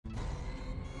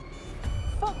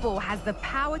Football has the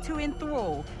power to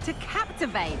enthrall, to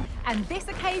captivate, and this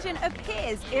occasion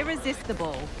appears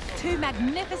irresistible. Two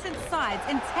magnificent sides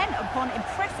intent upon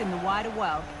impressing the wider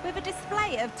world with a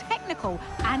display of technical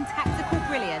and tactical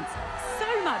brilliance.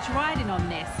 So much riding on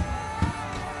this.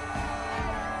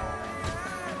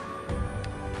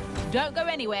 Don't go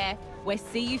anywhere. We'll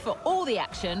see you for all the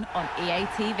action on EA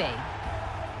TV.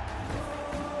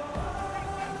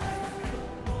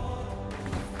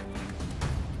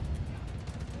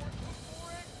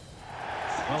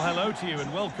 Well, hello to you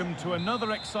and welcome to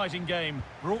another exciting game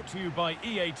brought to you by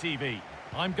EA TV.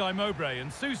 I'm Guy Mowbray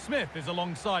and Sue Smith is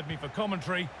alongside me for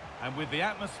commentary. And with the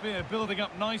atmosphere building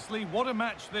up nicely, what a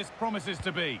match this promises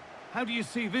to be. How do you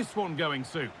see this one going,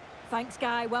 Sue? Thanks,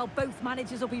 Guy. Well, both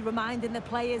managers will be reminding the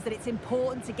players that it's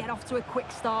important to get off to a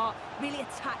quick start, really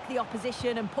attack the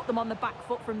opposition and put them on the back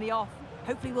foot from the off.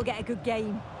 Hopefully we'll get a good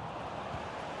game.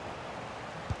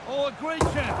 Oh, a great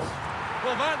chance.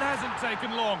 Well, that hasn't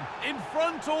taken long. In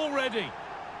front already.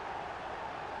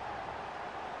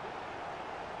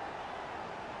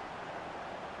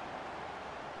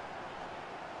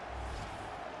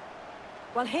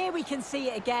 Well, here we can see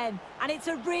it again, and it's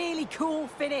a really cool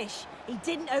finish. He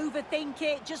didn't overthink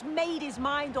it, just made his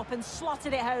mind up and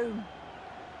slotted it home.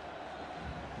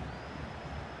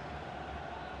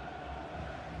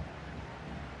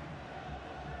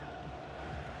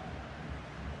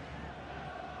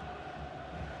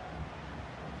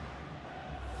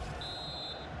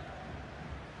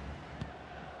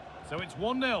 So it's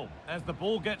 1-0 as the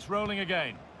ball gets rolling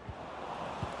again.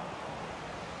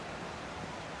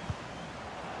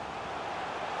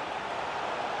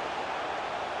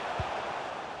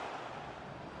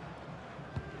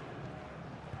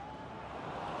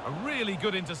 A really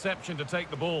good interception to take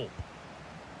the ball.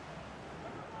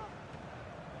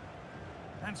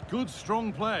 That's good,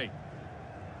 strong play.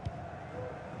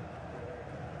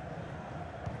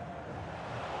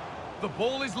 The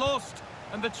ball is lost,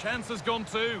 and the chance has gone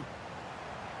too.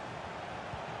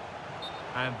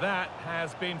 And that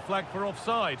has been flagged for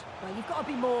offside. Well, you've got to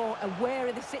be more aware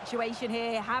of the situation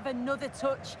here. Have another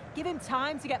touch. Give him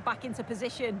time to get back into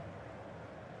position.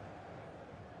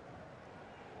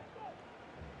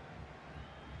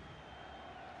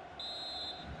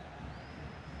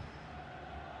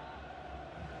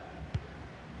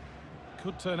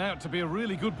 Could turn out to be a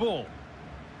really good ball.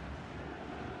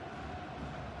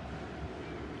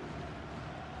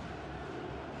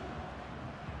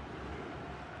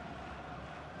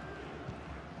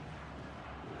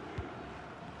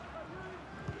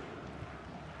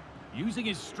 Using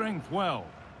his strength well.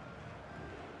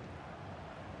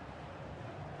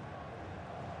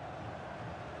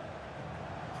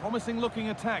 Promising looking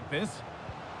attack, this.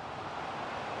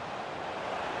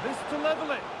 This to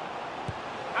level it.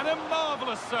 And a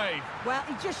marvellous save. Well,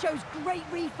 he just shows great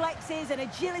reflexes and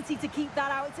agility to keep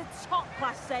that out. It's a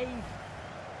top-class save.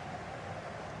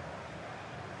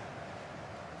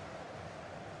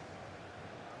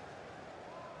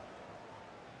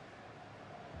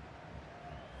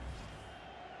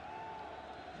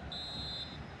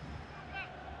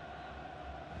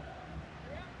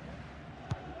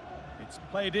 It's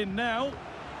played in now.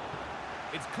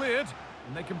 It's cleared,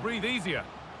 and they can breathe easier.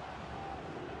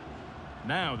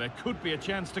 Now there could be a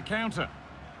chance to counter.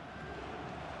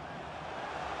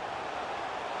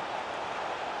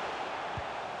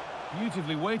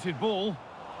 Beautifully weighted ball,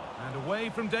 and away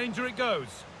from danger it goes.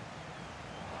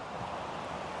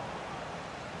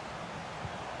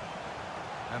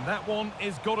 And that one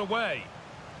is got away.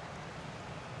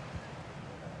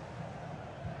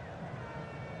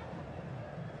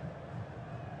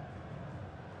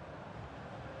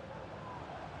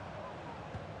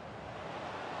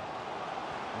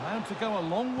 Allowed to go a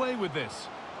long way with this.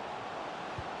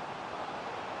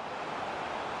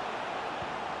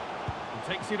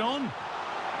 He takes it on.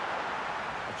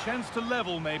 A chance to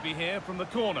level maybe here from the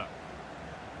corner.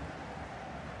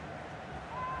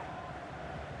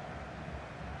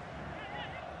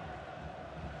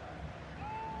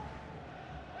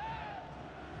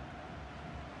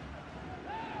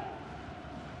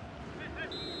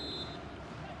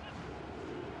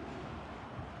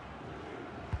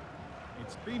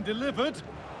 It's been delivered,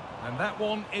 and that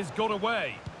one is got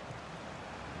away.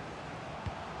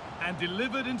 And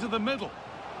delivered into the middle.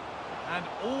 And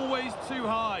always too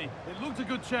high. It looked a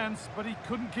good chance, but he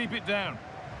couldn't keep it down.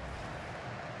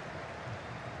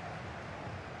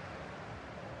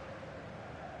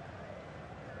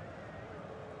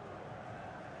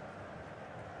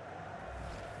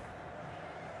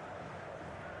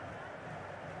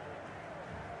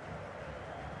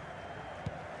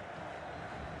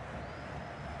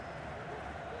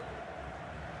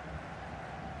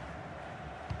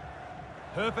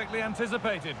 Perfectly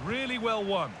anticipated, really well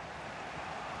won.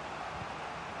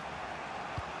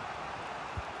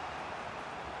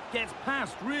 Gets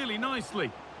past really nicely.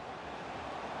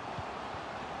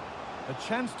 A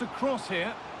chance to cross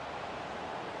here.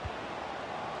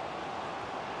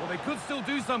 Well, they could still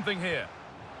do something here.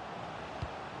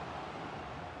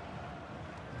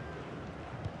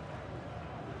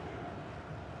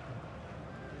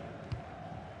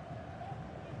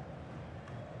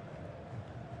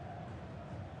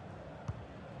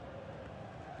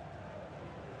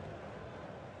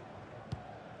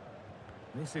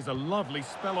 This is a lovely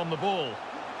spell on the ball.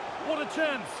 What a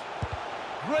chance!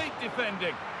 Great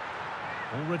defending.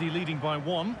 Already leading by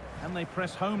 1, and they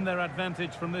press home their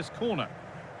advantage from this corner.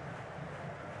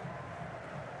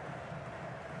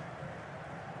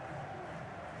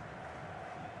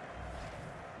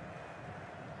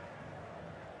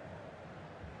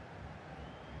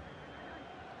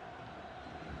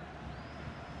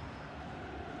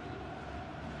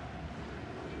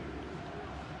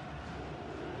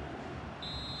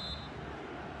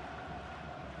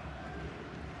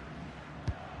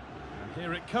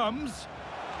 Here it comes.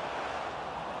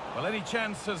 Well, any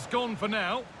chance has gone for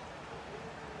now.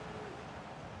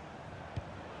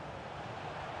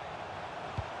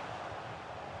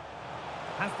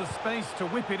 Has the space to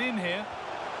whip it in here.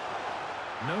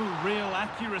 No real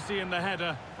accuracy in the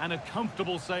header, and a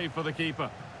comfortable save for the keeper.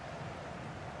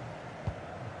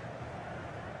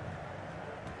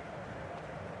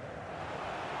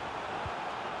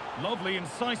 Lovely,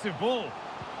 incisive ball.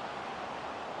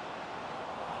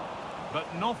 But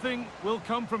nothing will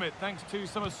come from it, thanks to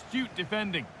some astute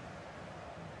defending.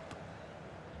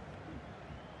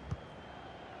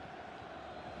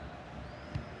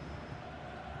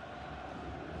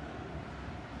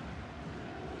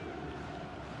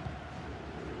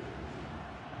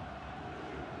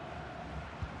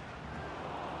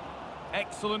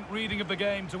 Excellent reading of the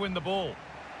game to win the ball.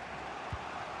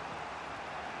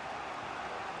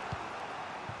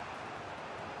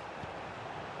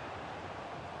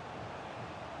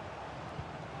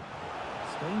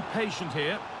 Staying patient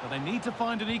here, but they need to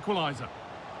find an equaliser.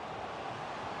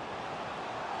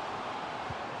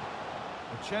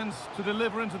 A chance to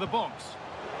deliver into the box.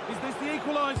 Is this the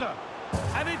equaliser?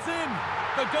 And it's in!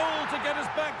 The goal to get us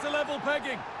back to level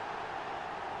pegging.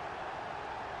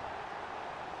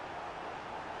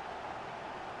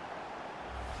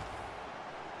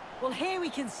 Well, here we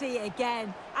can see it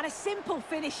again, and a simple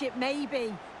finish it may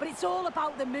be, but it's all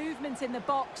about the movement in the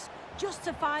box, just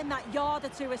to find that yard or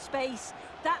two of space.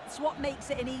 That's what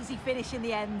makes it an easy finish in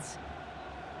the end.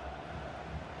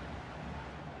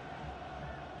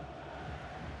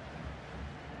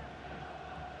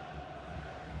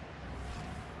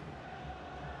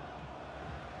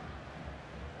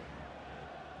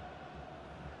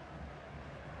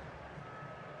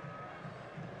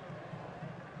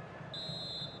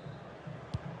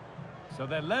 So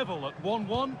they're level at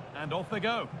 1-1, and off they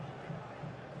go.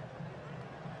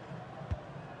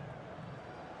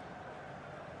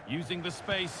 Using the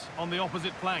space on the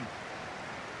opposite flank.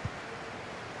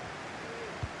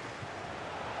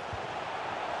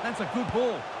 That's a good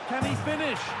ball. Can he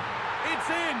finish? It's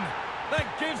in! That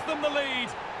gives them the lead,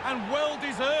 and well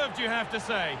deserved, you have to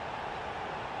say.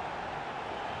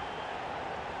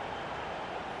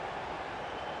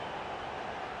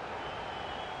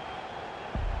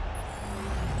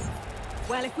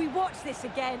 Well, if we watch this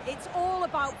again, it's all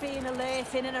about being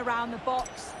alert in and around the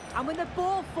box. And when the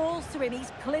ball falls to him,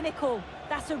 he's clinical.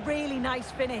 That's a really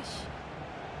nice finish.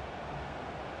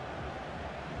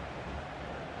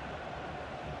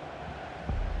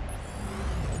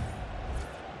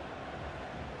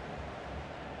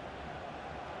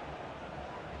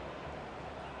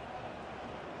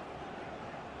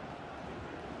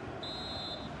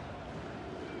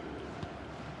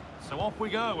 So off we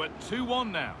go at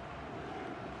 2-1 now.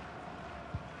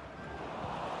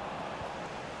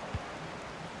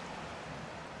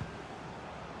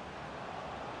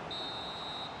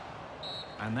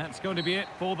 And that's going to be it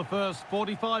for the first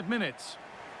 45 minutes.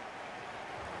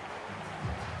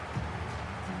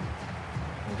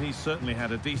 Well, he's certainly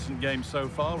had a decent game so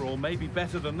far, or maybe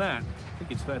better than that. I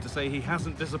think it's fair to say he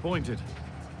hasn't disappointed.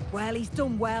 Well, he's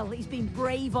done well. He's been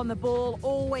brave on the ball,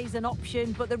 always an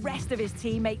option, but the rest of his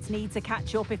teammates need to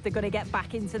catch up if they're going to get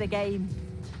back into the game.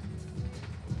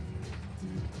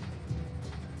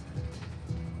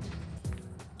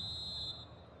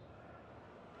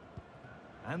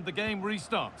 And the game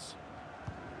restarts.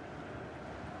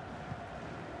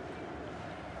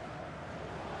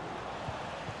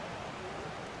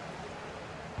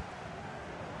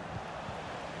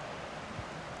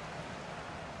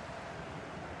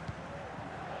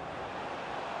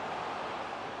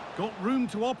 Got room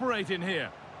to operate in here.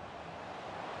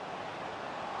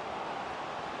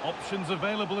 Options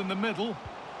available in the middle.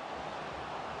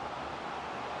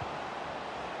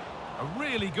 A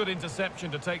really good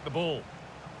interception to take the ball.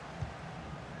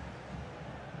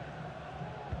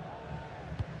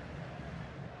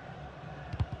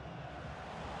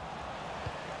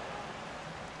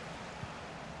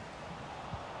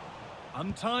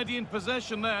 Untidy in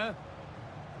possession there.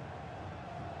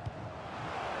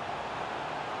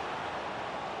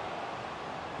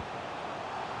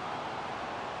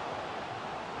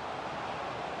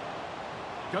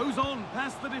 Goes on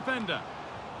past the defender.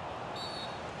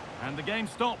 And the game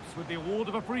stops with the award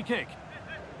of a free kick.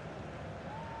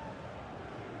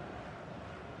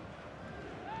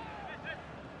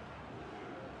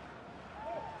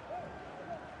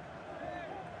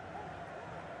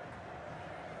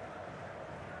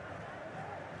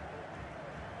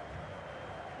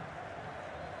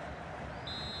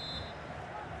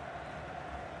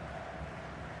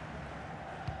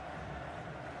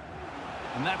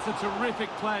 And that's a terrific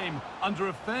claim under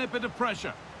a fair bit of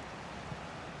pressure.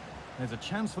 There's a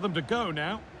chance for them to go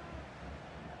now.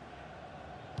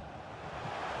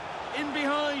 In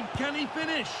behind, can he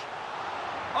finish?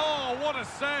 Oh, what a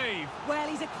save! Well,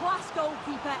 he's a class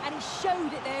goalkeeper and he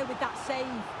showed it there with that save.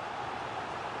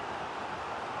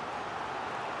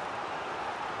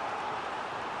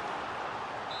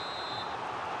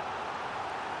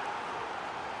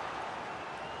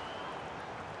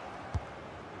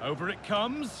 Over it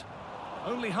comes.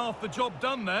 Only half the job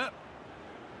done there.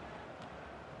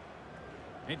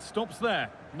 It stops there.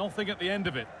 Nothing at the end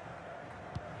of it.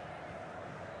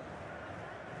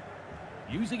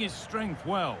 Using his strength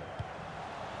well.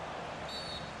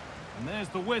 And there's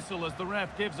the whistle as the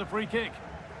ref gives a free kick.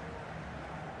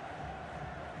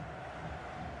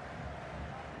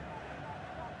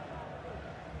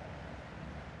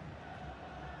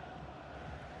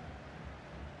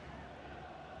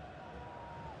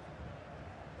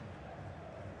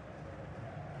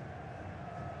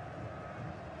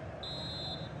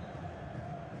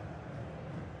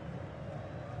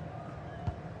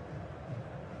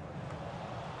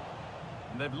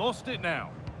 They've lost it now.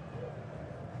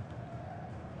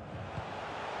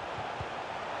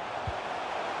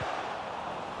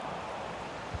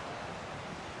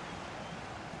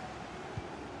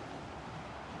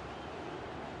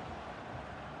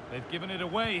 They've given it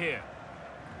away here.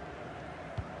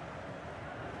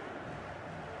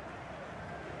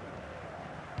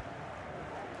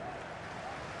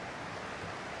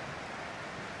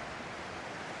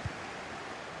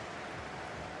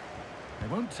 They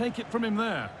won't take it from him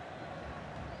there.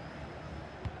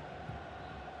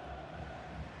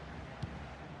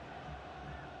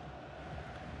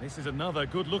 This is another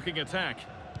good-looking attack.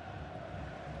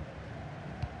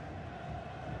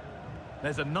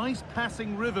 There's a nice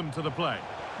passing rhythm to the play.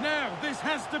 Now, this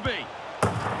has to be.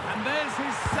 And there's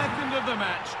his second of the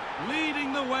match,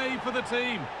 leading the way for the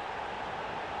team.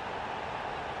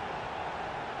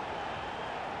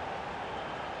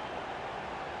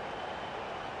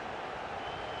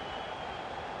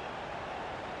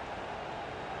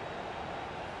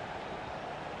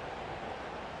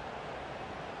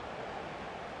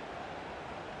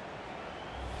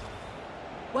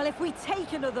 Well, if we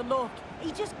take another look,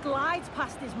 he just glides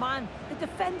past his man. The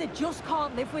defender just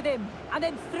can't live with him. And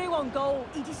then through on goal,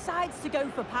 he decides to go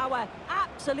for power.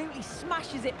 Absolutely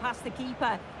smashes it past the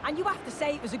keeper. And you have to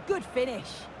say it was a good finish.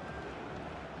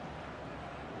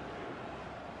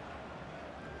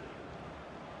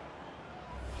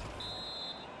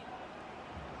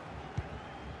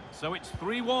 So it's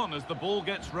 3-1 as the ball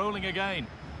gets rolling again.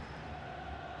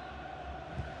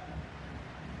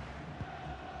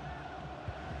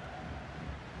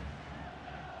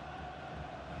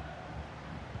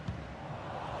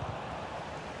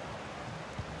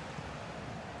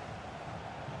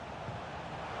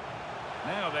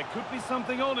 Now, there could be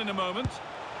something on in a moment.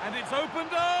 And it's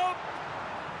opened up!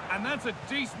 And that's a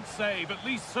decent save, at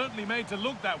least certainly made to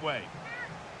look that way.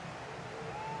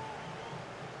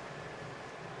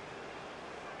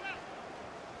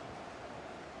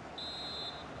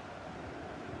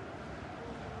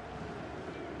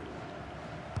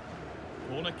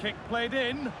 Corner kick played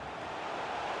in.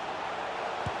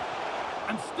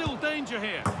 And still danger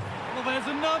here. Well, there's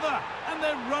another. And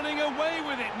they're running away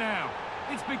with it now.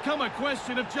 It's become a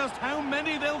question of just how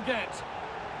many they'll get.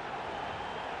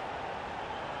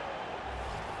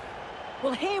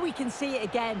 Well, here we can see it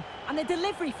again. And the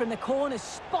delivery from the corner's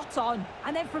spot on.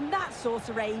 And then from that sort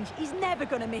of range, he's never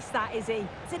going to miss that, is he?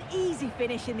 It's an easy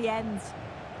finish in the end.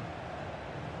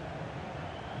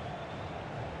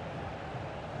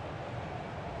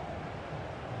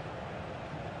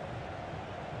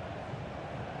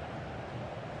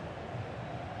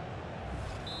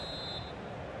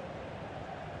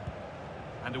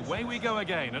 And away we go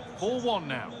again at 4-1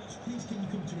 now. Please can you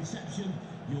come to reception?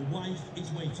 Your wife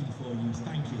is waiting for you.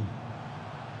 Thank you.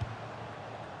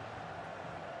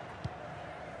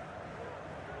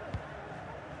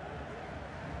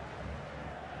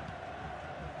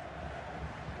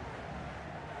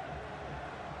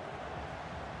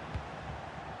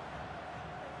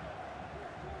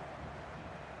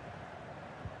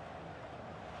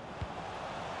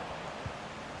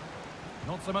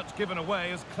 Not so much given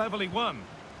away as cleverly won.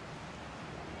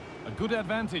 A good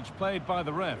advantage played by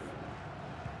the ref.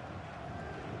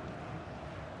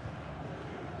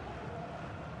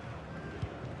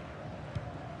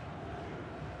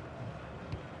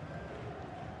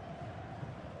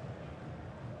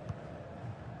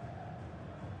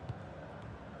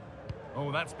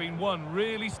 Oh, that's been won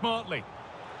really smartly.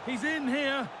 He's in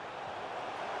here.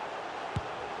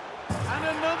 And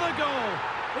another goal.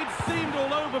 It seemed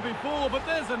all over before, but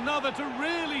there's another to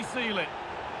really seal it.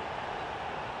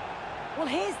 Well,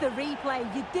 here's the replay.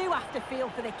 You do have to feel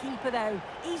for the keeper, though.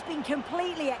 He's been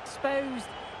completely exposed,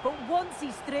 but once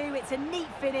he's through, it's a neat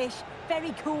finish,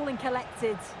 very cool and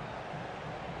collected.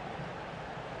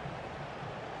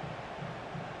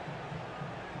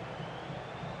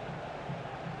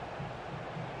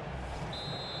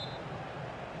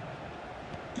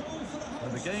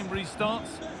 And the game restarts,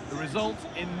 the result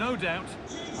in no doubt,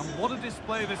 and what a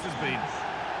display this has been.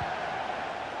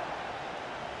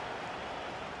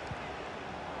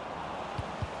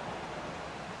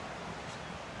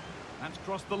 That's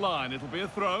crossed the line, it'll be a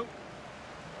throw.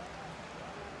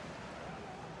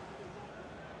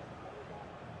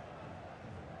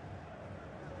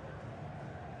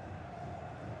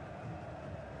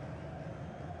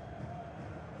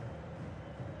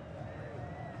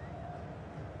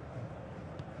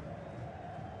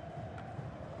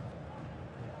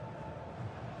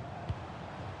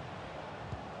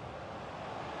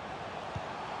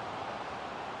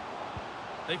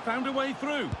 They found a way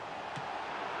through.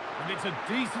 And it's a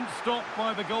decent stop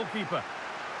by the goalkeeper.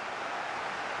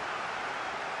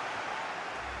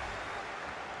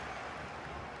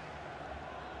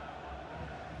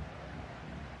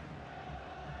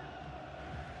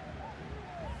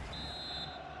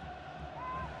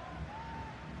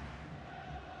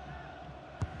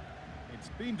 It's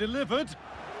been delivered,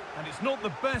 and it's not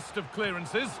the best of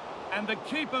clearances, and the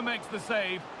keeper makes the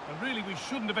save, and really we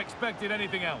shouldn't have expected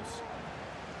anything else.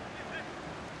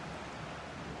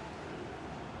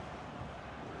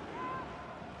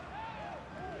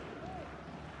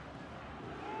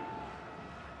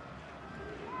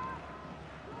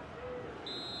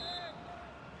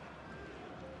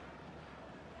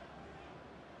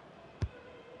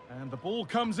 And the ball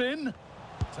comes in.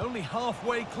 It's only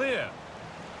halfway clear.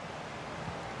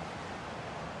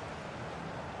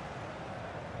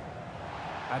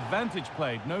 Advantage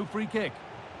played, no free kick.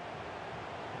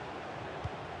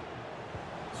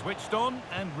 Switched on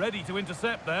and ready to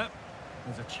intercept there.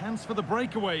 There's a chance for the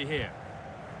breakaway here.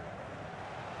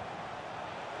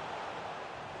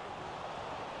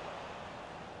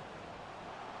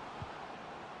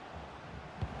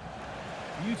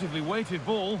 Beautifully weighted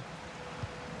ball.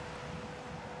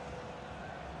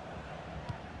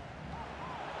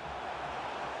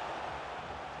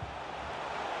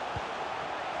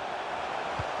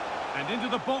 And into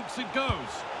the box it goes.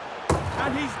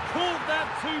 And he's caught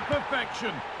that to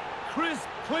perfection. Crisp,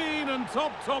 clean and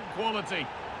top quality.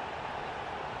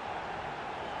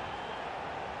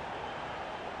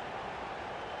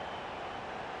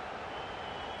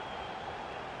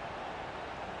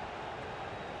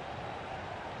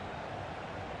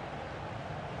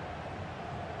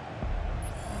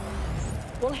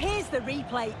 Well, here's the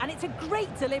replay, and it's a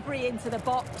great delivery into the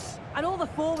box. And all the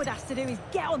forward has to do is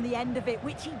get on the end of it,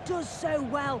 which he does so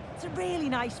well. It's a really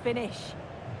nice finish.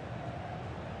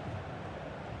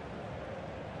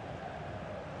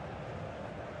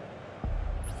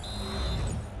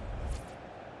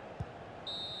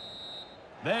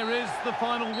 There is the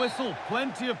final whistle.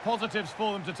 Plenty of positives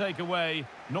for them to take away,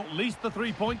 not least the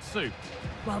 3-point soup.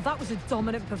 Well, that was a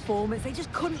dominant performance. They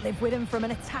just couldn't live with him from an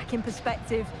attacking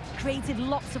perspective. Created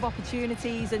lots of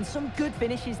opportunities and some good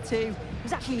finishes too. It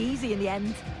was actually easy in the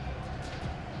end.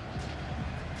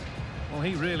 Well,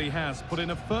 he really has put in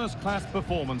a first-class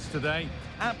performance today.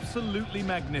 Absolutely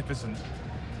magnificent.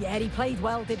 Yeah, he played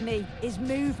well, didn't he? His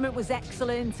movement was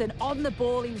excellent, and on the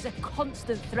ball he was a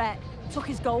constant threat. Took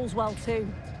his goals well too.